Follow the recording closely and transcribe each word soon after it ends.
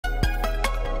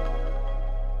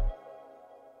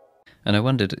And I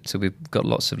wondered, so we've got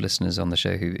lots of listeners on the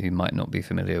show who might not be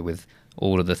familiar with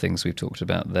all of the things we've talked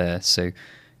about there. So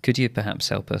could you perhaps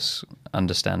help us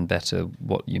understand better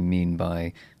what you mean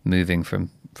by moving from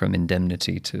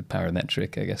indemnity to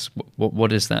parametric, I guess?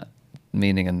 What is that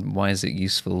meaning, and why is it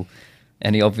useful?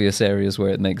 Any obvious areas where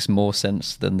it makes more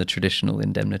sense than the traditional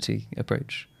indemnity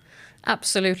approach?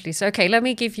 Absolutely. So, okay, let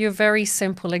me give you a very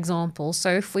simple example. So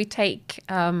if we take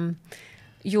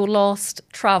your last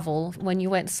travel when you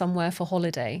went somewhere for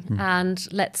holiday, and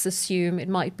let's assume it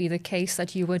might be the case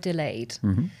that you were delayed.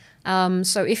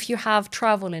 So if you have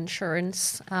travel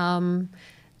insurance,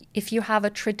 if you have a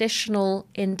traditional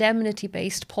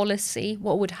indemnity-based policy,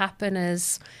 what would happen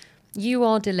is you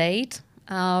are delayed.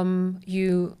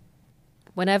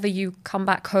 Whenever you come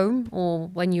back home or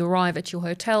when you arrive at your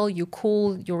hotel, you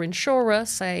call your insurer,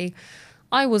 say,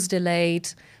 I was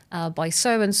delayed by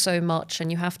so and so much, and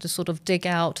you have to sort of dig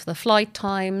out the flight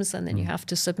times, and then you have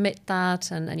to submit that,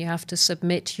 and then you have to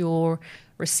submit your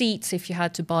receipts if you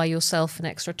had to buy yourself an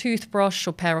extra toothbrush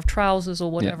or pair of trousers or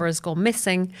whatever has gone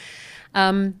missing.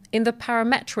 In the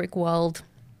parametric world,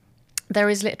 there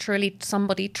is literally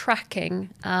somebody tracking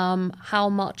how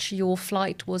much your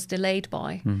flight was delayed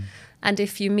by. And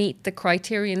if you meet the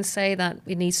criterion, say that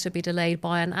it needs to be delayed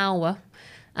by an hour,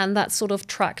 and that's sort of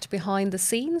tracked behind the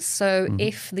scenes. So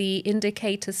if the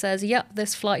indicator says, yep,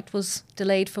 this flight was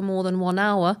delayed for more than 1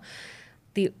 hour,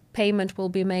 the payment will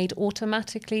be made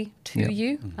automatically to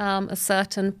you, a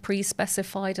certain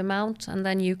pre-specified amount, and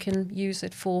then you can use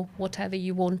it for whatever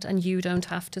you want, and you don't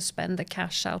have to spend the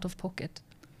cash out of pocket.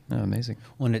 Oh, amazing.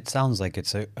 Well, and it sounds like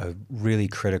it's a really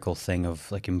critical thing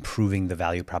of like improving the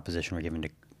value proposition we're giving to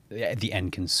the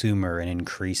end consumer and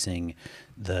increasing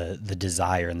the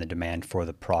desire and the demand for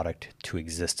the product to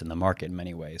exist in the market in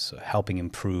many ways. So helping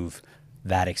improve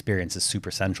that experience is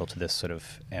super central to this sort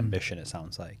of ambition, it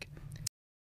sounds like.